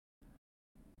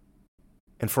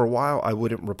 And for a while, I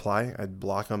wouldn't reply. I'd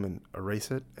block them and erase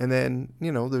it. And then,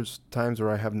 there's times where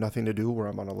I have nothing to do, where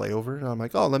I'm on a layover. And I'm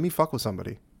like, oh, let me fuck with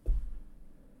somebody.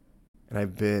 And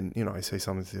I've been, I say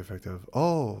something to the effect of,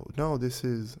 oh, no, this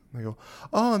is, I go,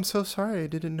 oh, I'm so sorry. I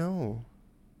didn't know.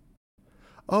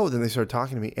 Oh, then they start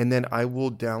talking to me. And then I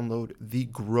will download the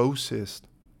grossest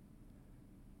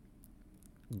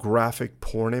graphic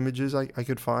porn images I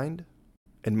could find.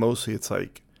 And mostly it's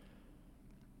like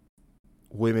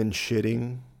women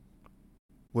shitting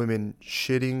and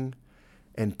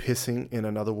pissing in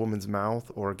another woman's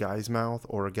mouth, or a guy's mouth,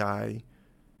 or a guy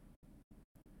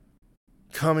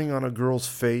coming on a girl's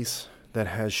face that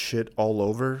has shit all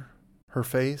over her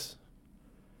face.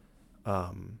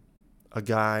 A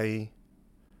guy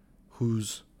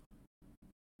whose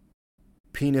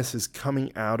penis is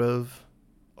coming out of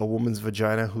a woman's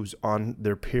vagina who's on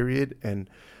their period, and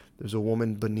there's a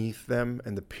woman beneath them,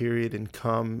 and the period and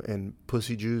cum and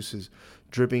pussy juice is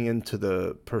dripping into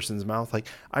the person's mouth. Like,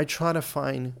 I try to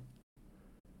find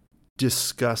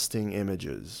disgusting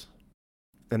images,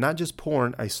 and not just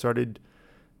porn. I started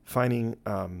finding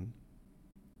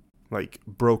like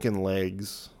broken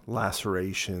legs,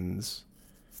 lacerations,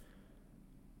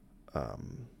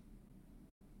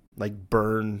 like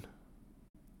burn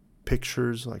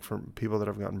pictures, like from people that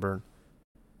have gotten burned.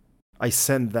 I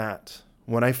send that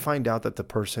when I find out that the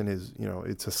person is,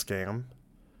 it's a scam,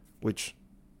 which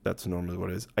that's normally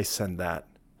what it is. I send that.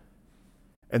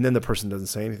 And then the person doesn't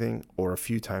say anything, or a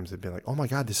few times they've been like, "Oh my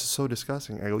God, this is so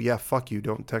disgusting." I go, "Yeah, fuck you.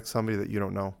 Don't text somebody that you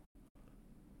don't know."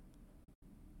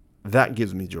 That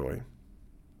gives me joy.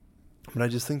 But I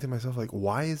just think to myself, like,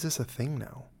 why is this a thing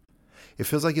now? It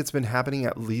feels like it's been happening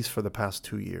at least for the past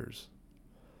 2 years.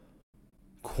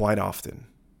 Quite often.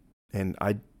 And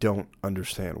I don't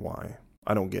understand why.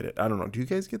 I don't get it. I don't know. Do you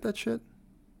guys get that shit?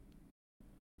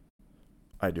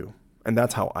 I do. And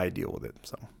that's how I deal with it.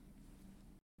 So,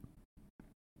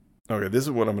 okay, this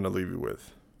is what I'm going to leave you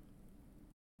with.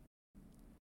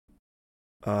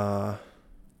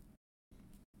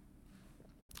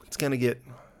 It's going to get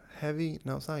heavy.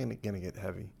 No, it's not going to get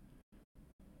heavy.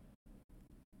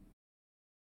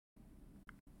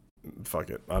 Fuck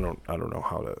it. I don't know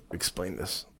how to explain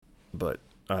this, but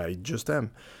I just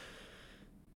am.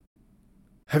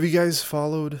 Have you guys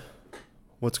followed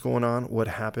what's going on? What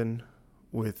happened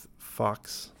with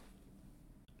Fox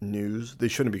News? They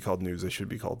shouldn't be called news. They should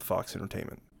be called Fox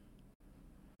Entertainment,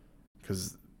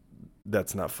 because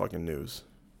that's not fucking news.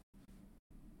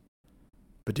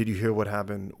 But did you hear what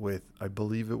happened with, I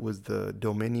believe it was the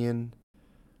Dominion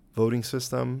voting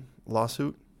system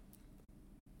lawsuit?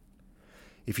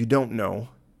 If you don't know,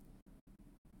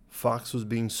 Fox was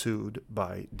being sued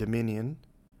by Dominion,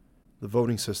 the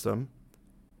voting system,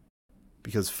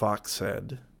 because Fox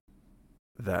said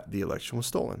that the election was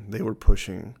stolen. They were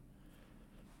pushing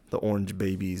the orange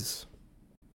babies'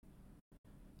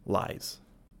 lies.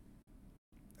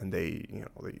 And they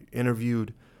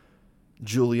interviewed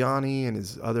Giuliani and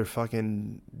his other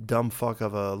fucking dumb fuck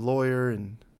of a lawyer,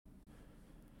 and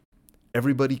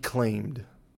everybody claimed,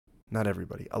 not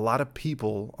everybody, a lot of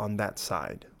people on that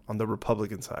side, on the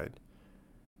Republican side,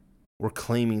 were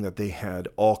claiming that they had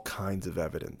all kinds of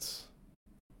evidence.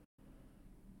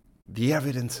 The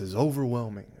evidence is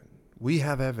overwhelming. We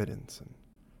have evidence. And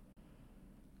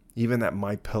even that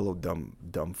MyPillow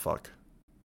dumb fuck.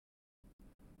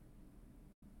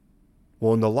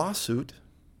 Well, in the lawsuit,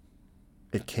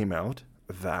 it came out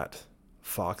that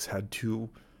Fox had to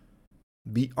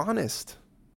be honest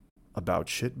about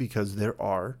shit because there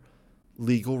are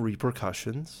legal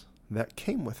repercussions that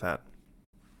came with that.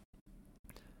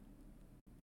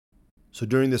 So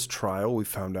during this trial, we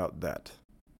found out that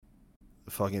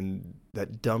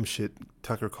that dumb shit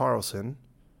Tucker Carlson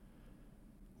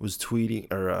was tweeting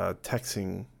or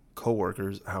texting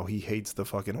coworkers how he hates the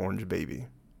fucking orange baby.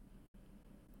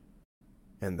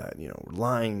 And that,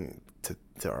 lying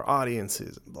to our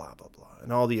audiences and blah, blah, blah.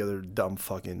 And all the other dumb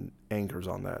fucking anchors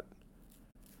on that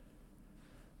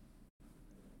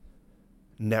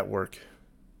network.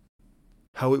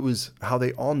 How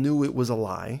they all knew it was a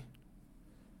lie.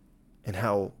 And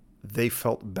how they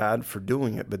felt bad for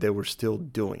doing it, but they were still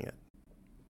doing it.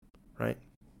 Right?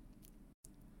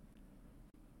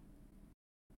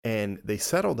 And they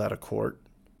settled out of court.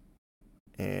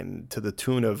 And to the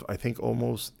tune of, I think,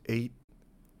 almost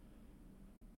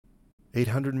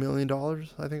 $800 million,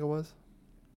 I think it was.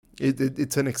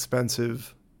 It's an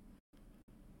expensive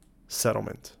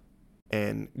settlement.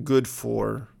 And good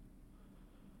for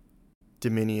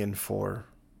Dominion for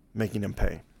making them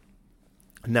pay.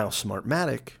 Now,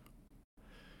 Smartmatic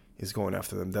is going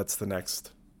after them. That's the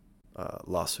next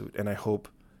lawsuit. And I hope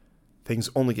things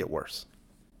only get worse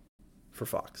for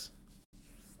Fox.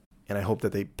 And I hope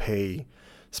that they pay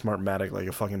Smartmatic like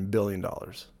a fucking $1 billion.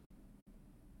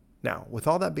 Now, with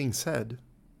all that being said,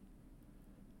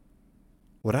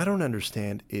 what I don't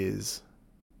understand is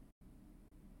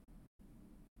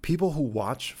people who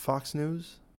watch Fox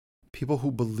News, people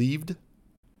who believed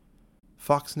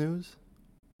Fox News,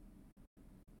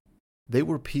 they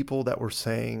were people that were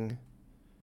saying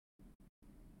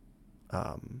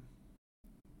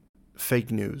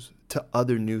fake news to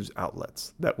other news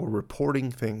outlets that were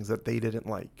reporting things that they didn't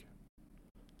like.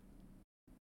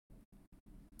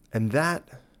 And that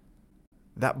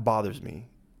bothers me.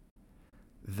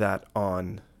 that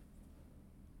on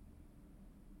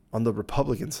the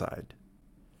Republican side,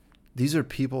 these are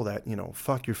people that,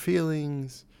 fuck your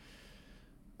feelings.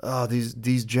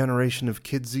 These generation of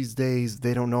kids these days,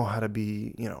 they don't know how to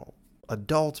be,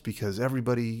 adults because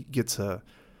everybody gets a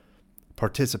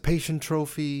participation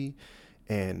trophy,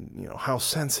 and how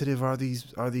sensitive are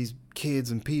these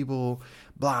kids and people,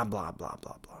 blah blah blah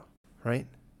blah blah, right?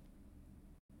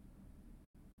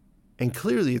 And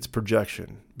clearly it's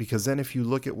projection, because then if you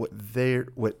look at what they're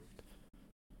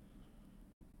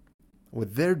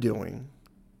doing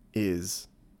is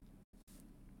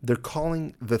they're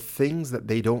calling the things that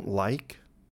they don't like,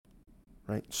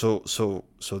 right? So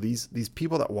these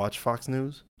people that watch Fox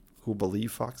News, who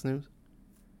believe Fox News,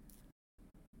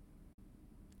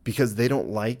 because they don't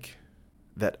like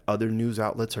that other news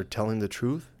outlets are telling the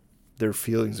truth, their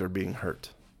feelings are being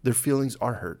hurt. Their feelings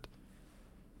are hurt.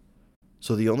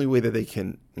 So the only way that they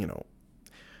can,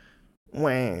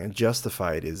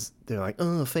 justify it is they're like,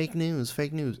 oh, fake news.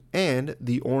 And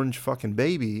the orange fucking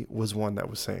baby was one that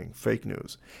was saying fake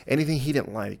news. Anything he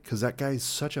didn't like, because that guy is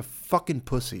such a fucking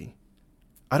pussy.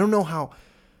 I don't know how,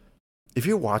 if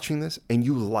you're watching this and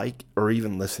you like, or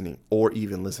even listening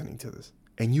to this,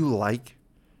 and you like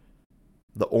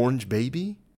the orange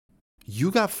baby,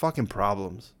 you got fucking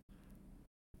problems.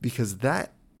 Because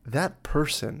that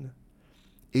person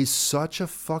is such a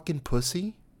fucking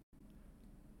pussy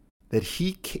that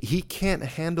he can't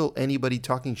handle anybody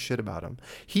talking shit about him.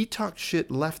 He talks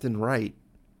shit left and right,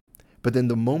 but then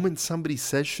the moment somebody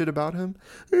says shit about him,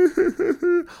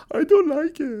 I don't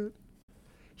like it.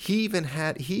 He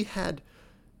had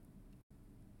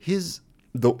his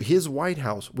White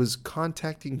House was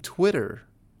contacting Twitter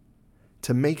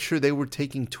to make sure they were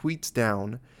taking tweets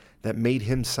down that made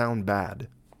him sound bad.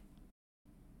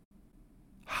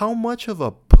 How much of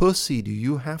a pussy do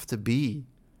you have to be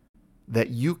that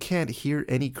you can't hear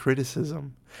any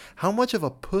criticism? How much of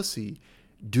a pussy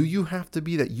do you have to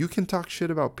be that you can talk shit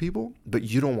about people, but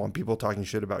you don't want people talking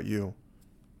shit about you?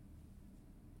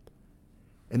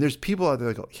 And there's people out there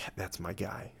that go, yeah, that's my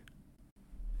guy.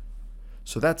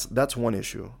 So that's one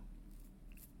issue.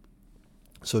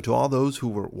 So to all those who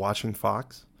were watching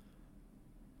Fox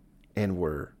and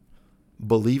were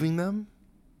believing them,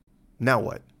 now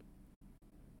what?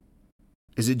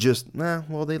 Is it just,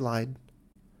 well, they lied?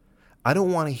 I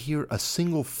don't want to hear a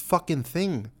single fucking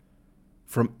thing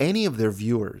from any of their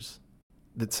viewers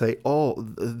that say, oh,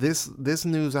 this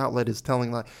news outlet is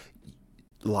telling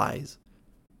lies.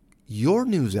 Your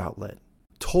news outlet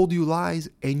told you lies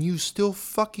and you still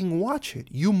fucking watch it,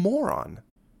 you moron.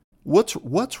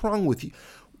 What's wrong with you?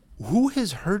 Who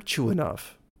has hurt you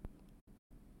enough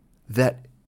that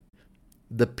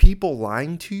the people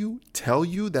lying to you tell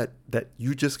you that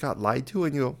you just got lied to,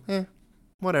 and you go,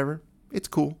 whatever, it's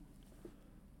cool?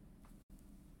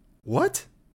 What?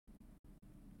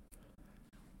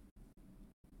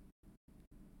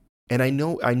 And I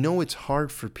know it's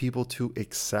hard for people to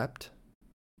accept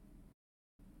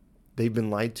they've been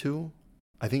lied to.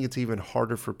 I think it's even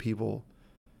harder for people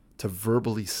to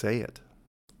verbally say it.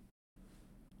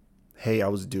 Hey, I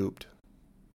was duped.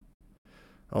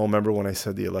 I remember when I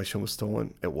said the election was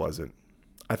stolen. It wasn't.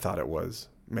 I thought it was.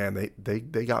 Man,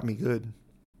 they got me good.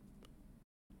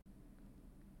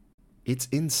 It's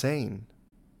insane.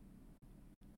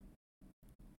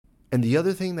 And the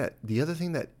other thing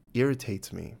that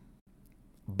irritates me,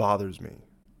 bothers me,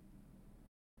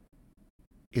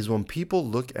 is when people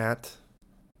look at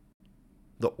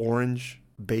the orange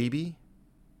baby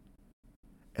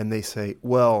and they say,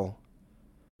 well,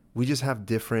 we just have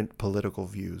different political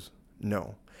views.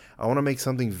 No. I want to make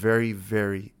something very,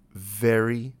 very,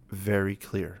 very, very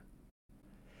clear.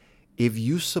 If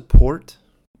you support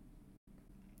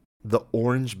the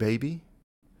orange baby,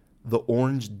 the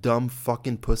orange dumb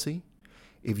fucking pussy,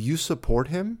 if you support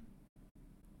him,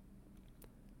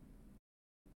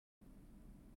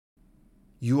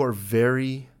 you are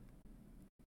very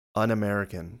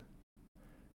un-American.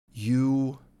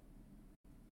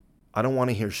 I don't want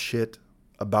to hear shit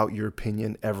about your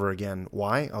opinion ever again.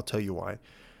 Why? I'll tell you why.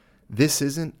 This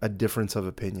isn't a difference of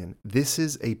opinion. This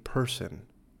is a person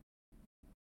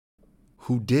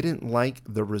who didn't like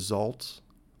the results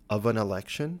of an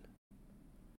election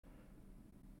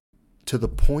to the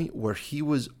point where he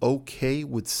was okay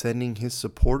with sending his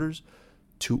supporters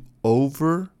to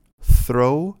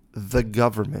overthrow the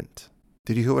government.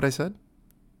 Did you hear what I said?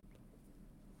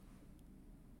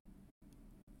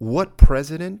 What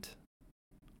president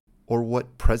or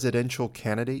what presidential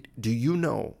candidate do you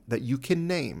know that you can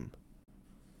name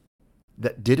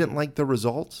that didn't like the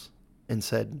results and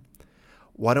said,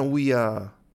 why don't we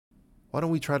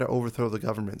try to overthrow the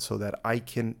government so that I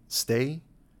can stay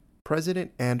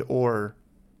president and or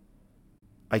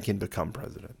I can become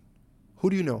president. Who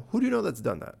do you know? Who do you know that's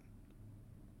done that?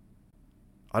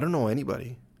 I don't know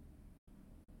anybody.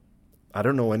 I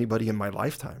don't know anybody in my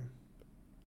lifetime.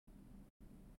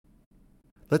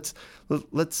 Let's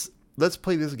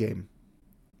play this game.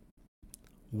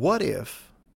 What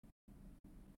if,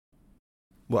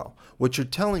 well, what you're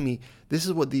telling me, this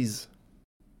is what these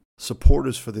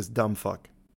supporters for this dumb fuck,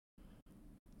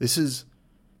 this is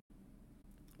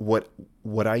what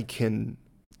I can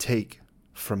take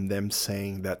from them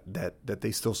saying that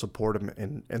they still support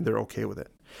him and they're okay with it.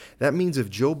 That means if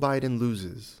Joe Biden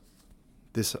loses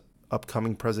this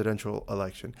upcoming presidential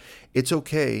election, it's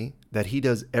okay that he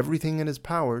does everything in his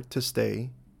power to stay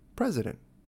president,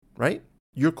 right?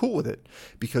 You're cool with it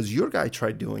because your guy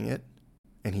tried doing it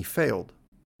and he failed.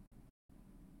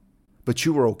 But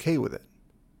you were okay with it.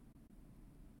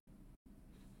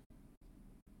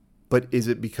 But is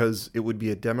it because it would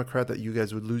be a Democrat that you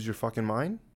guys would lose your fucking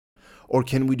mind? Or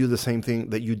can we do the same thing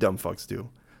that you dumb fucks do?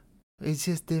 It's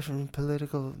just difference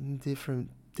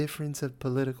of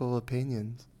political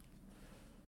opinions.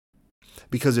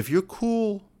 Because if you're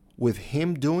cool with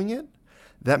him doing it,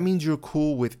 that means you're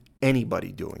cool with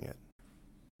anybody doing it.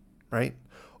 Right?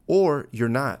 Or you're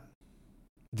not.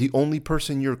 The only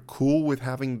person you're cool with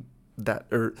having that,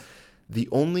 or the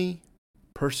only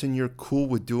person you're cool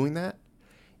with doing that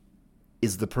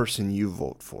is the person you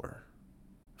vote for.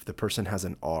 If the person has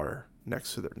an R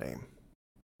next to their name.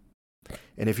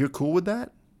 And if you're cool with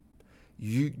that,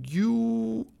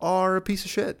 you are a piece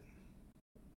of shit.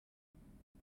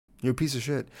 You're a piece of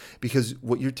shit. Because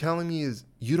what you're telling me is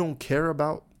you don't care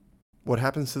about what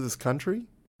happens to this country.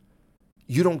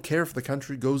 You don't care if the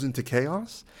country goes into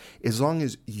chaos. As long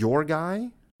as your guy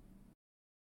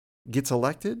gets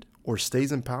elected or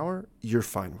stays in power, you're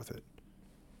fine with it.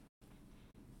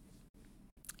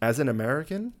 As an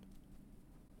American,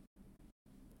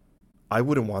 I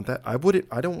wouldn't want that. I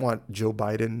don't want Joe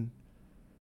Biden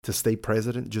to stay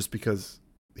president just because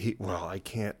I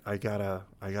gotta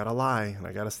lie and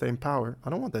I gotta stay in power. I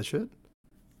don't want that shit.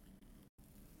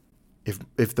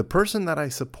 If the person that I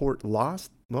support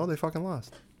lost, well, they fucking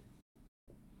lost.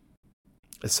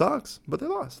 It sucks, but they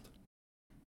lost.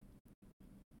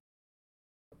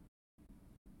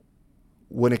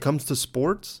 When it comes to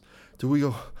sports, do we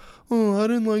go, oh, I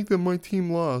didn't like that my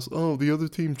team lost. Oh, the other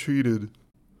team cheated.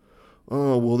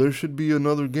 Oh, well, there should be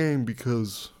another game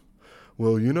because,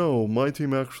 well, my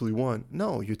team actually won.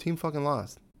 No, your team fucking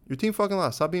lost. Your team fucking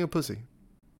lost. Stop being a pussy.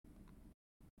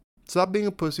 Stop being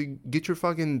a pussy. Get your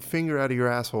fucking finger out of your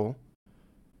asshole.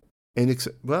 And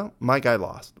my guy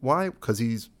lost. Why? Because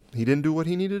he didn't do what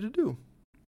he needed to do.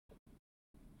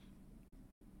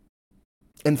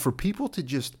 And for people to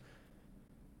just,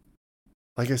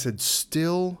 like I said,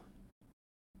 still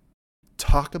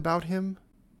talk about him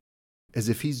as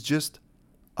if he's just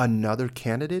another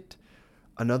candidate,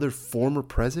 another former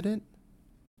president,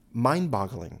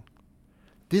 mind-boggling.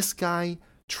 This guy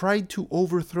tried to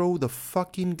overthrow the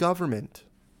fucking government.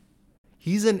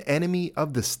 He's an enemy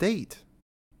of the state.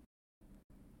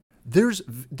 There's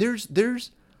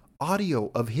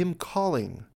audio of him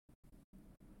calling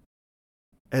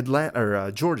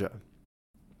Georgia.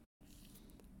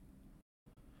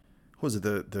 What was it,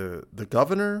 the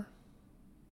governor?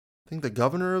 I think the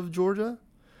governor of Georgia.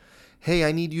 Hey,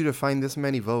 I need you to find this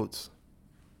many votes.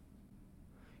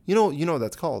 You know what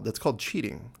that's called? That's called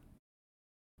cheating.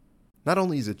 Not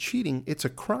only is it cheating, it's a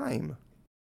crime.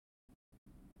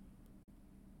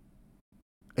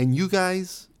 And you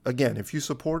guys, again, if you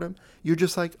support him, you're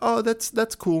just like, oh,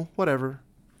 that's cool, whatever.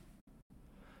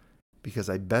 Because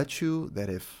I bet you that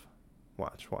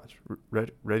watch,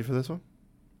 ready for this one?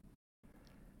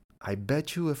 I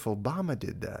bet you if Obama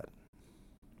did that,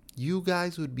 you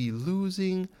guys would be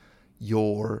losing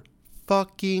your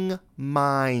fucking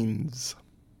minds.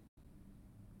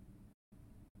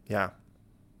 Yeah.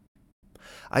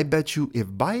 I bet you if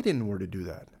Biden were to do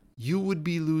that, you would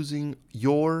be losing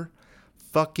your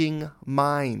fucking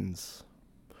minds.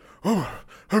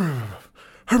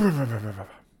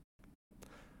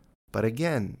 But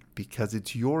again, because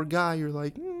it's your guy, you're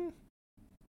like,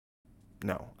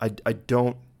 no, I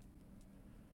don't.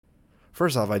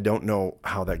 First off, I don't know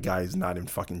how that guy is not in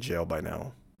fucking jail by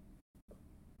now.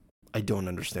 I don't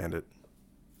understand it.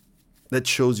 That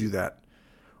shows you that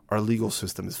our legal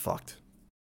system is fucked.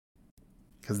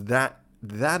 Because that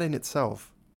in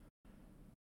itself,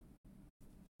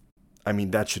 I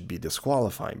mean, that should be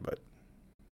disqualifying, but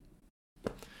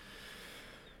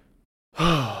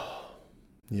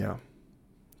yeah, I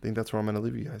think that's where I'm going to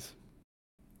leave you guys.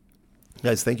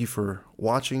 Guys, thank you for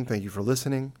watching. Thank you for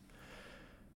listening.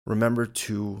 Remember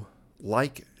to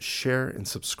like, share, and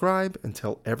subscribe, and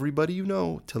tell everybody you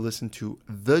know to listen to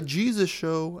The Jesus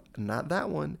Show, not that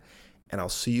one. And I'll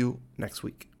see you next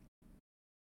week.